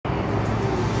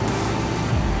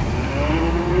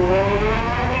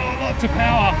Lots of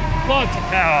power, lots of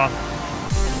power.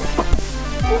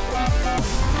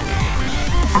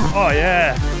 Oh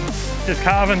yeah, just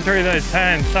carving through those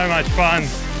turns, so much fun.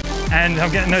 And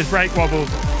I'm getting those brake wobbles.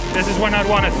 This is when I'd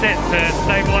want to sit to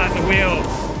stabilize the wheels.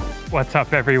 What's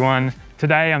up everyone?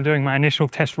 Today I'm doing my initial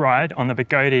test ride on the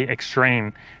Begode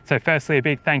Extreme. So firstly, a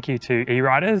big thank you to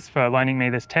E-Riders for loaning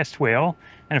me this test wheel.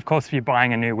 And of course, if you're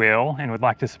buying a new wheel and would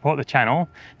like to support the channel,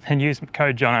 then use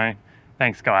code Jono.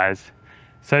 Thanks guys.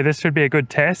 So this should be a good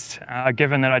test,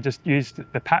 given that I just used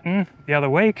the pattern the other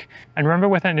week. And remember,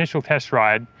 with an initial test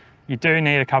ride, you do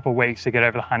need a couple of weeks to get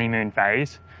over the honeymoon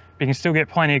phase. But you can still get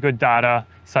plenty of good data,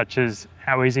 such as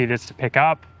how easy it is to pick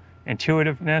up,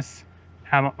 intuitiveness,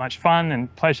 how much fun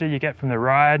and pleasure you get from the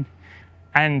ride,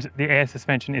 and the air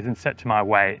suspension isn't set to my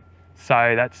weight.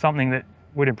 So that's something that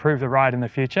would improve the ride in the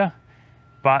future.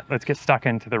 But let's get stuck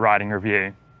into the riding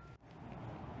review.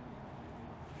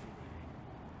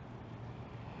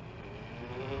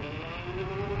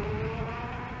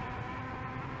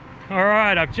 All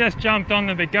right, I've just jumped on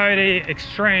the Begode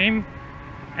Extreme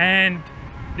and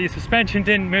the suspension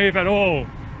didn't move at all.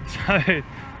 So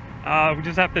we'll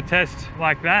just have to test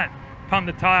like that. Pump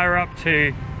the tire up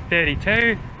to 32,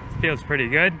 it feels pretty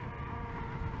good.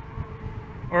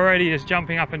 Already just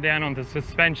jumping up and down on the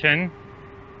suspension.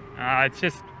 It's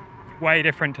just way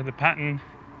different to the pattern.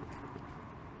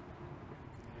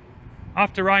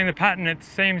 After riding the pattern, it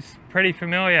seems pretty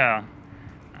familiar.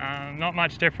 Not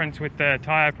much difference with the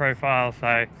tire profile, so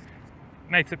it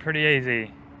makes it pretty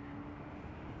easy.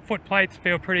 Foot plates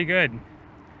feel pretty good.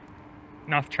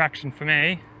 Enough traction for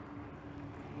me.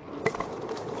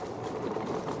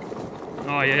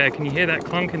 Oh yeah, can you hear that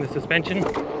clunk in the suspension?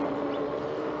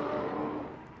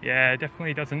 Yeah, it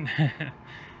definitely doesn't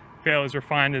feel as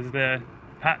refined as the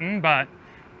pattern, but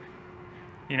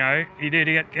you know, you do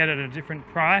get it at a different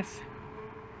price.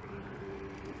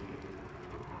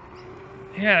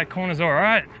 Yeah, that corner's all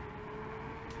right.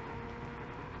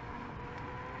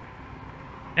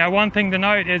 Now, one thing to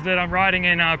note is that I'm riding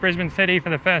in Brisbane City for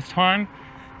the first time,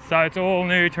 so it's all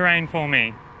new terrain for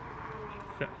me.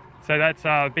 So that's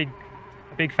a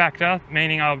big factor,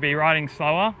 meaning I'll be riding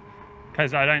slower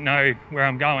because I don't know where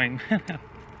I'm going.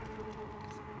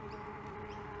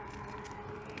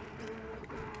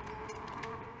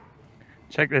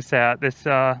 Check this out. This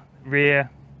rear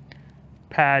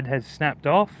pad has snapped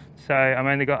off, so I've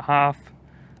only got half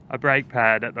a brake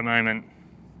pad at the moment.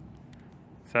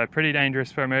 So pretty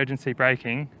dangerous for emergency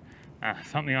braking.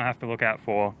 Something I'll have to look out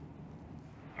for.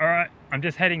 All right, I'm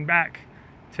just heading back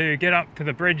to get up to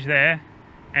the bridge there,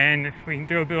 and we can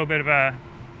do a little bit of a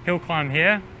hill climb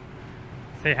here,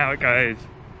 see how it goes.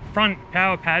 Front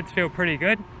power pads feel pretty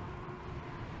good.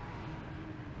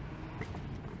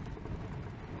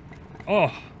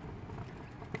 Oh,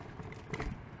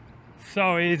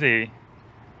 so easy.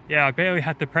 Yeah, I barely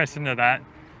had to press into that.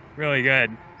 Really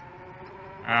good.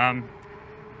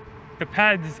 The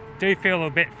pads do feel a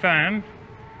bit firm,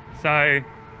 so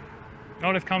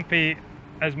not as comfy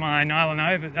as my nylon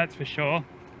over, that's for sure,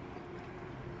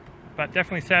 but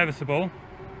definitely serviceable.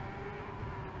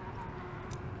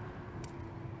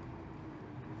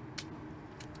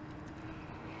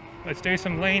 Let's do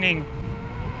some leaning.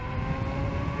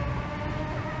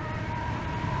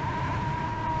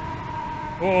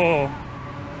 Oh.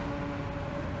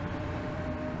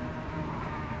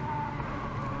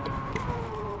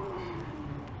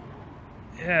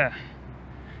 Yeah,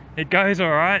 it goes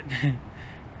all right. We've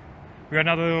got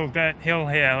another little dirt hill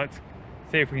here. Let's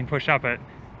see if we can push up it.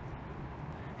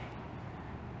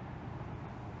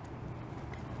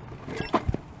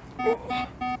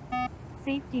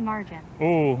 Safety margin.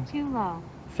 Oh, too low.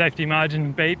 Safety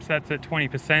margin beeps, that's at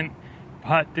 20%,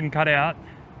 but didn't cut out.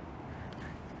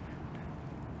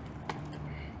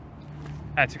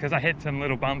 That's because I hit some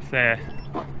little bumps there.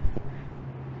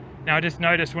 Now I just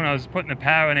noticed when I was putting the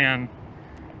power down,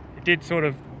 it did sort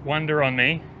of wonder on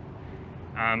me.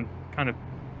 Kind of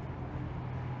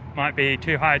might be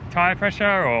too high tire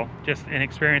pressure or just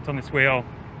inexperience on this wheel.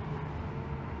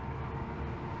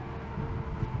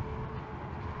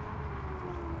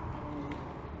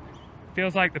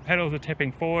 Feels like the pedals are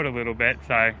tipping forward a little bit,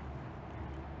 so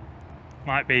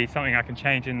might be something I can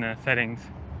change in the settings.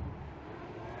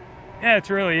 Yeah,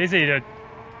 it's really easy to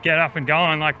get up and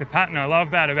going like the pattern. I love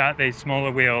that about these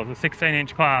smaller wheels, the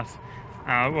 16-inch class.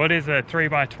 What is a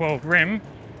 3x12 rim,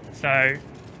 so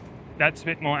that's a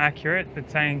bit more accurate than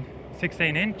saying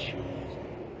 16-inch.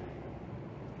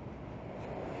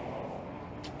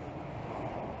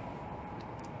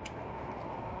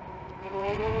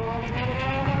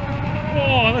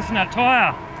 Oh, listen to that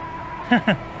tyre.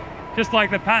 Just like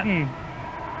the pattern.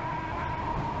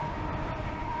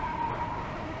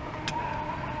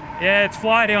 Yeah, it's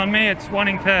flighty on me. It's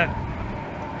wanting to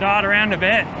dart around a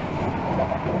bit.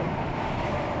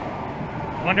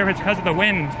 I wonder if it's because of the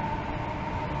wind.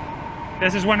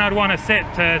 This is when I'd want to sit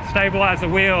to stabilize the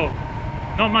wheel.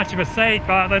 Not much of a seat,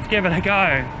 but let's give it a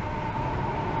go.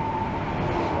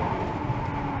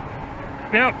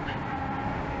 Yep.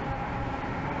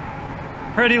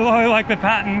 Pretty low like the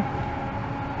pattern.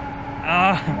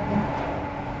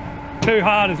 Too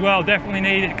hard as well, definitely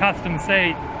need a custom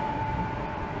seat.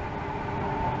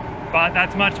 But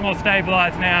that's much more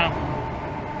stabilized now.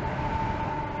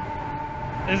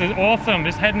 This is awesome,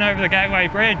 just heading over the Gateway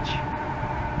Bridge.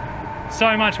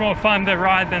 So much more fun to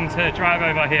ride than to drive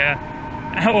over here,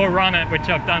 or run it, which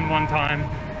I've done one time.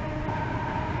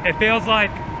 It feels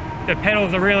like the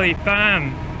pedals are really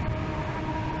firm,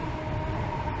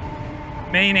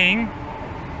 meaning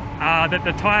that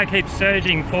the tyre keeps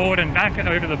surging forward and back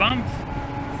over the bumps.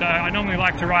 So I normally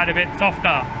like to ride a bit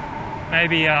softer,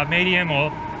 maybe medium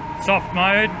or soft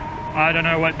mode. I don't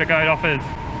know what Begode offers.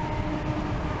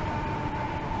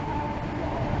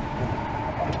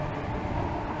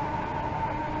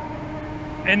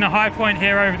 In the high point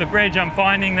here over the bridge, I'm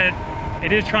finding that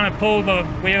it is trying to pull the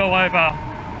wheel over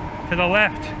to the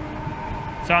left.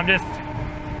 So I'm just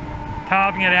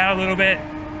carving it out a little bit.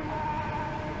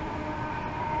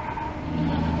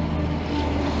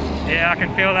 Yeah, I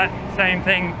can feel that same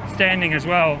thing standing as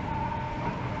well.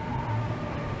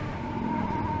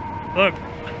 Look,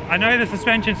 I know the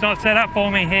suspension's not set up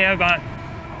for me here, but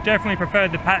definitely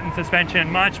preferred the pattern suspension,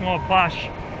 much more plush.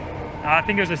 I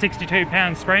think it was a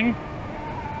 62-pound spring.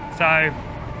 So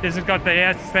this has got the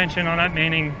air suspension on it,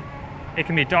 meaning it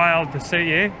can be dialed to suit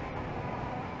you.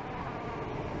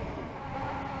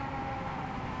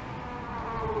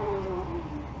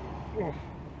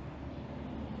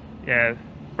 Yeah,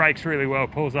 brakes really well,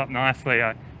 pulls up nicely.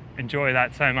 I enjoy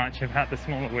that so much about the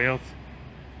smaller wheels.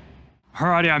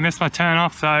 Alrighty, I missed my turn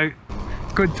off, so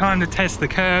good time to test the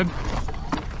curb.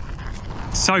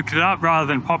 Soak it up rather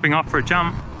than popping off for a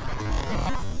jump.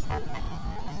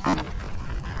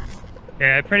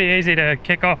 Yeah, pretty easy to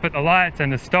kick off at the lights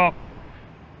and to stop,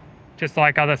 just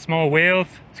like other small wheels.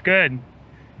 It's good.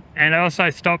 And I also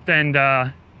stopped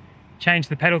and changed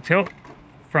the pedal tilt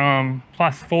from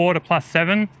 +4 to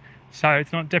 +7, so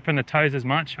it's not dipping the toes as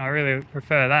much. I really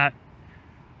prefer that.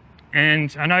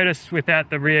 And I noticed without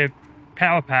the rear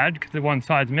power pad, because the one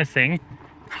side's missing,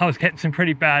 I was getting some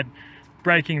pretty bad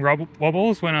braking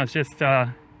wobbles when I was just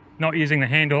not using the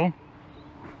handle.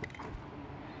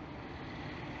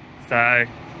 So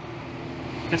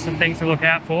just some things to look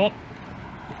out for.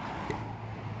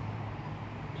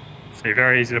 So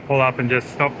very easy to pull up and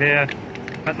just stop here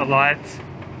at the lights.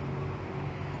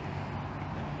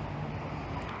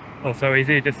 Also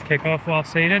easy just to kick off while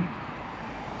seated.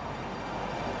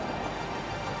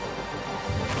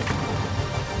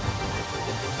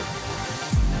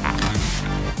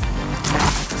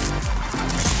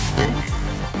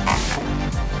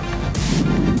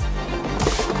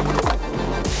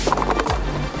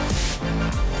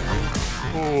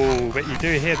 But you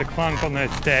do hear the clunk on those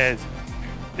stairs.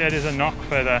 That is a knock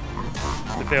for the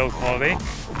build quality.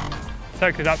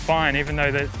 Soaked it up fine, even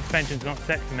though the suspension's not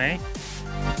set for me.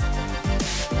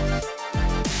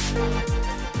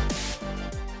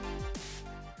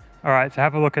 All right, so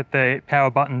have a look at the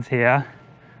power buttons here.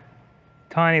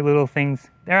 Tiny little things,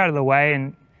 they're out of the way,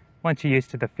 and once you're used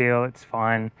to the feel, it's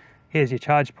fine. Here's your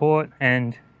charge port,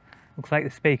 and looks like the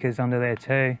speaker's under there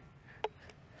too.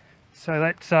 So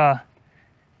let's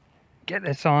get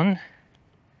this on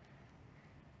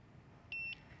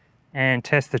and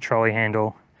test the trolley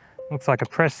handle. Looks like a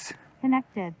press.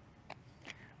 Connected.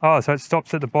 Oh, so it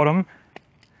stops at the bottom.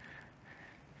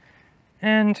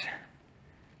 And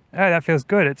oh, that feels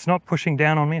good. It's not pushing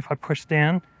down on me if I push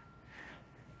down.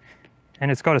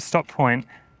 And it's got a stop point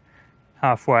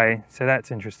halfway, so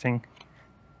that's interesting.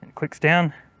 It clicks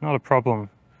down, not a problem.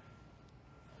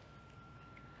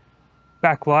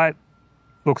 Backlight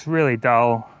looks really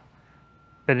dull,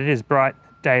 but it is bright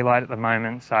daylight at the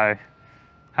moment, so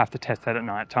have to test that at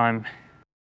night time.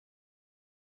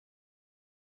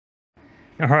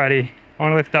 Alrighty, I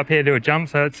want to lift up here to do a jump,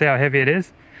 so let's see how heavy it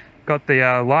is. Got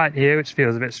the light here, which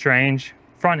feels a bit strange.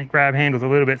 Front grab handle's a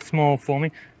little bit small for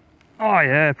me. Oh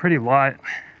yeah, pretty light.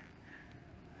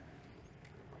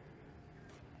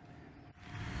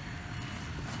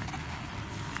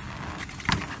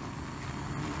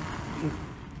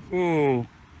 Ooh,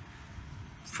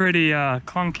 pretty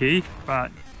clunky,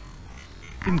 but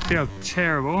didn't feel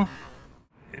terrible.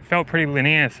 It felt pretty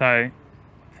linear, so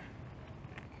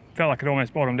felt like it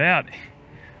almost bottomed out.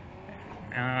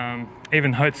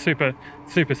 Even though it's super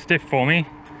stiff for me.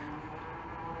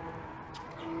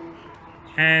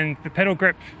 and the pedal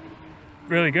grip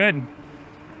really good,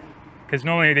 because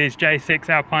normally these J6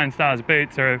 Alpine Stars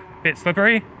boots are a bit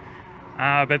slippery,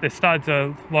 but the studs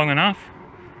are long enough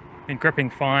and gripping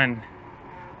fine.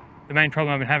 The main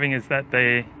problem I've been having is that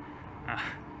the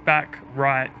back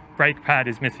right brake pad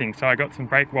is missing, so I got some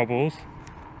brake wobbles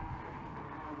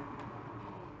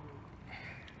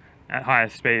at higher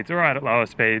speeds, or right at lower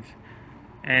speeds.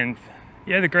 And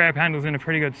yeah, the grab handle's in a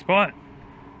pretty good spot,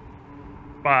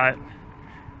 but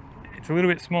it's a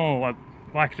little bit small. I'd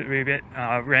like it to be a bit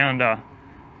rounder, a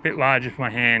bit larger for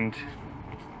my hand.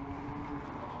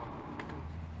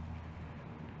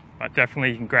 But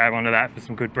definitely you can grab onto that for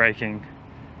some good braking.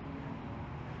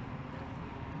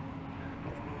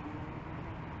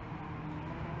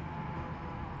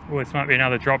 Oh, this might be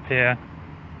another drop here.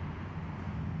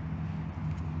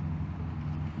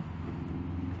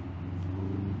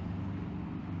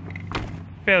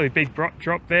 Fairly big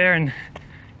drop there, and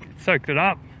it soaked it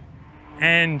up.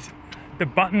 And the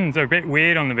buttons are a bit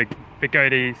weird on the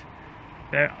Begodes.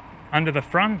 They're under the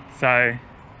front, so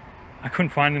I couldn't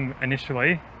find them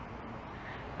initially.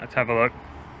 Let's have a look.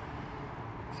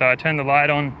 So I turned the light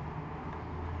on,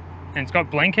 and it's got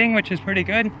blinking, which is pretty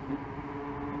good.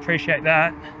 Appreciate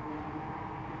that.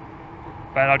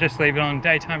 But I'll just leave it on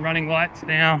daytime running lights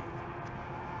now.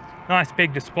 Nice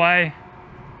big display.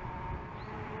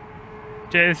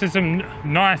 Yeah, this is some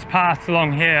nice paths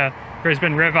along here,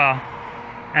 Brisbane River.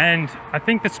 And I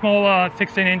think the smaller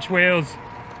 16-inch wheels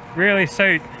really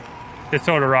suit this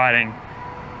sort of riding,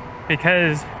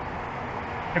 because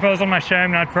if I was on my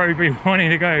Sherman, I'd probably be wanting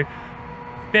to go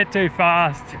a bit too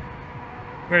fast,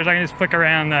 whereas I can just flick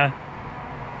around the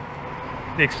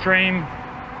Extreme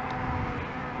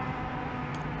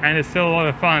and it's still a lot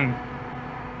of fun.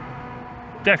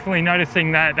 Definitely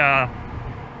noticing that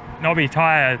knobby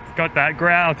tyre. It's got that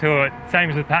growl to it, same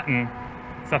as the pattern.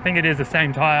 So I think it is the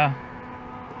same tyre.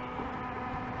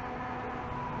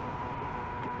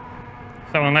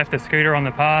 Someone left a scooter on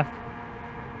the path.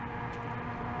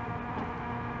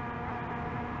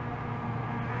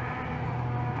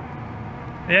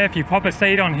 Yeah, if you pop a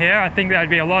seat on here, I think that'd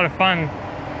be a lot of fun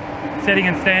sitting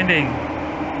and standing.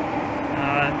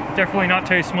 Definitely not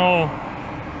too small.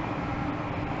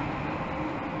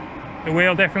 The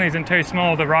wheel definitely isn't too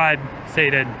small to ride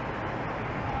seated.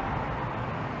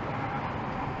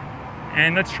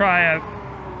 And let's try a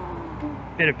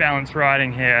bit of balanced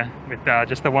riding here with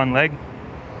just the one leg.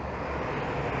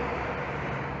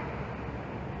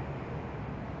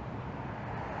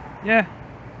 Yeah,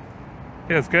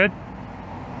 feels good.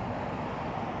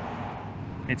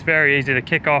 It's very easy to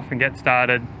kick off and get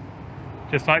started,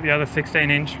 just like the other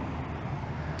 16-inch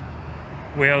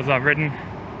wheels I've ridden.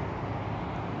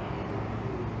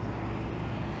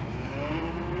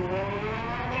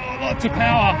 Oh, lots of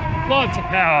power, lots of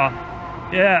power.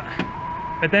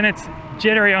 Yeah, but then it's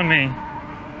jittery on me.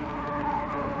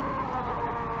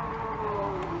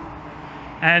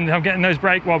 And I'm getting those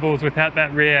brake wobbles without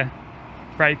that rear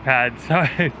brake pad, so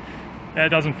that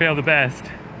doesn't feel the best.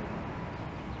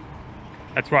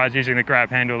 That's why I was using the grab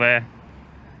handle there.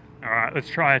 All right, let's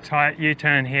try a tight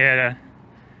U-turn here.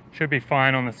 Should be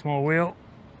fine on the small wheel.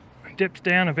 Dips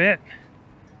down a bit.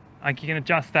 Like you can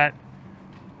adjust that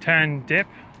turn dip.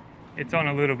 It's on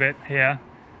a little bit here.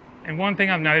 And one thing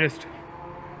I've noticed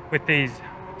with these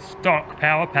stock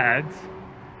power pads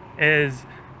is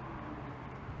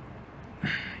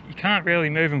you can't really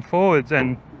move them forwards,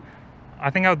 and I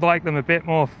think I'd like them a bit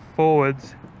more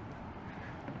forwards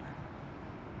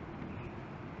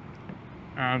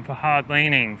for hard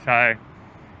leaning. So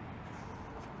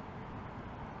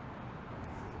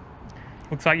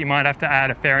looks like you might have to add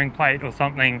a fairing plate or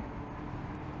something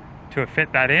to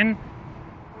fit that in.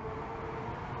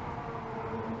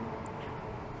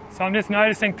 So I'm just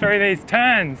noticing through these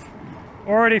turns,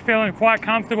 already feeling quite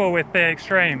comfortable with the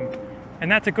Extreme,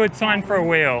 and that's a good sign for a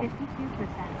wheel.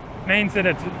 52%. Means that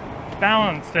it's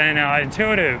balanced and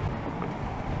intuitive,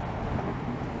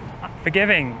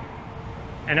 forgiving,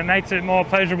 and it makes it more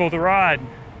pleasurable to ride.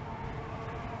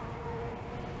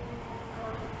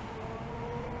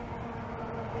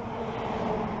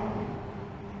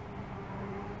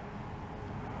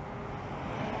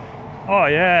 Oh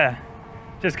yeah,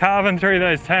 just carving through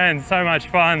those turns, so much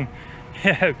fun.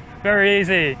 Yeah, very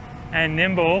easy and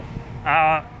nimble.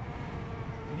 Yeah,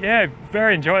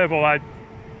 very enjoyable, I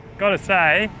gotta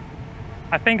say.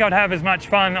 I think I'd have as much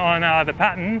fun on the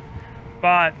pattern,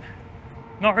 but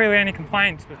not really any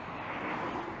complaints.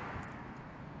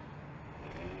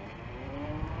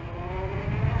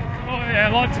 Oh yeah,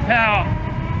 lots of power.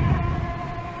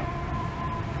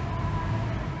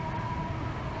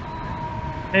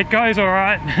 It goes all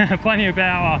right, plenty of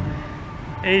power.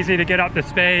 easy to get up to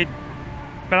speed.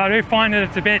 But I do find that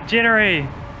it's a bit jittery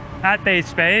at these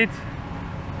speeds.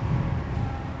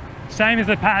 Same as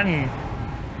the pattern.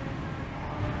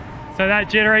 So that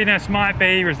jitteriness might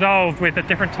be resolved with a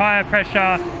different tyre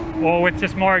pressure or with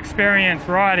just more experience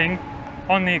riding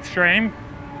on the Extreme.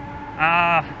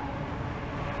 And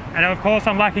of course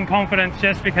I'm lacking confidence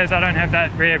just because I don't have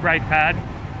that rear brake pad.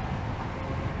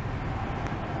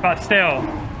 But still,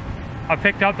 I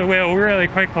picked up the wheel really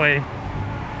quickly.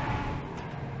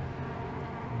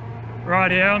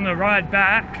 Right here on the ride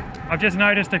back, I've just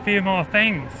noticed a few more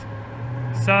things.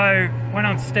 So when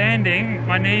I'm standing,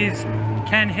 my knees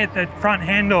can hit the front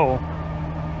handle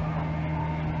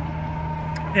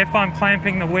if I'm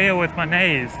clamping the wheel with my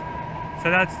knees.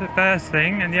 So that's the first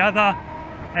thing. And the other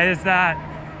is that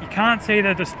you can't see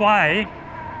the display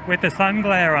with the sun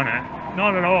glare on it.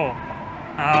 Not at all.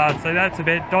 So that's a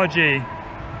bit dodgy.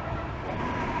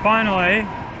 Finally,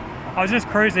 I was just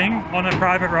cruising on a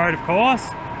private road, of course.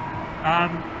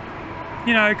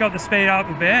 You know, got the speed up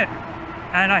a bit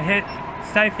and I hit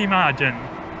safety margin.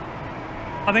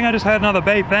 I think I just heard another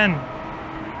beep then.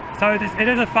 So it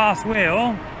is a fast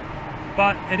wheel,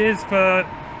 but it is for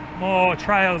more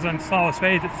trails and slower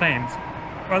speeds, it seems.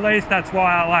 Or at least that's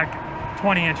why I like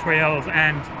 20-inch wheels,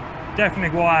 and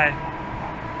definitely why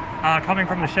coming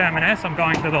from the Sherman S, I'm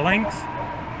going to the Lynx.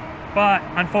 But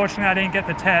unfortunately I didn't get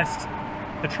to test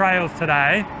the trails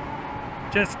today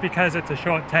just because it's a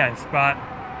short test, but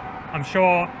I'm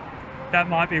sure that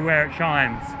might be where it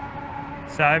shines.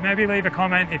 So maybe leave a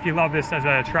comment if you love this as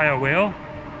a trail wheel.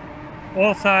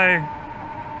 Also,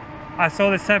 I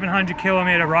saw the 700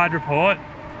 kilometer ride report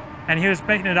and he was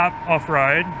beating it up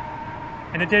off-road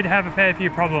and it did have a fair few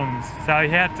problems, so he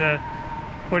had to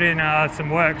put in some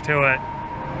work to it.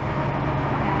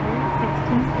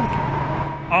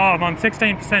 Oh, I'm on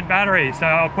 16% battery, so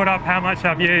I'll put up how much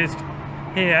I've used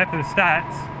here for the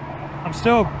stats. I'm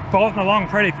still bolting along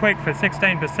pretty quick for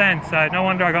 16%, so no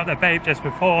wonder I got the beep just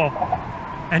before.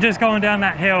 And just going down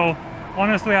that hill,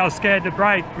 honestly I was scared to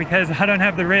brake because I don't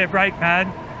have the rear brake pad,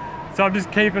 so I'm just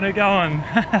keeping it going.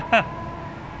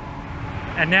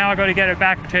 And now I got to get it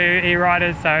back to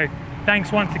E-Riders, so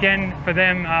thanks once again for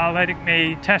them letting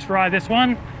me test ride this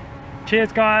one.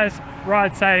 Cheers guys,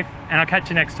 ride safe, and I'll catch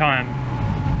you next time.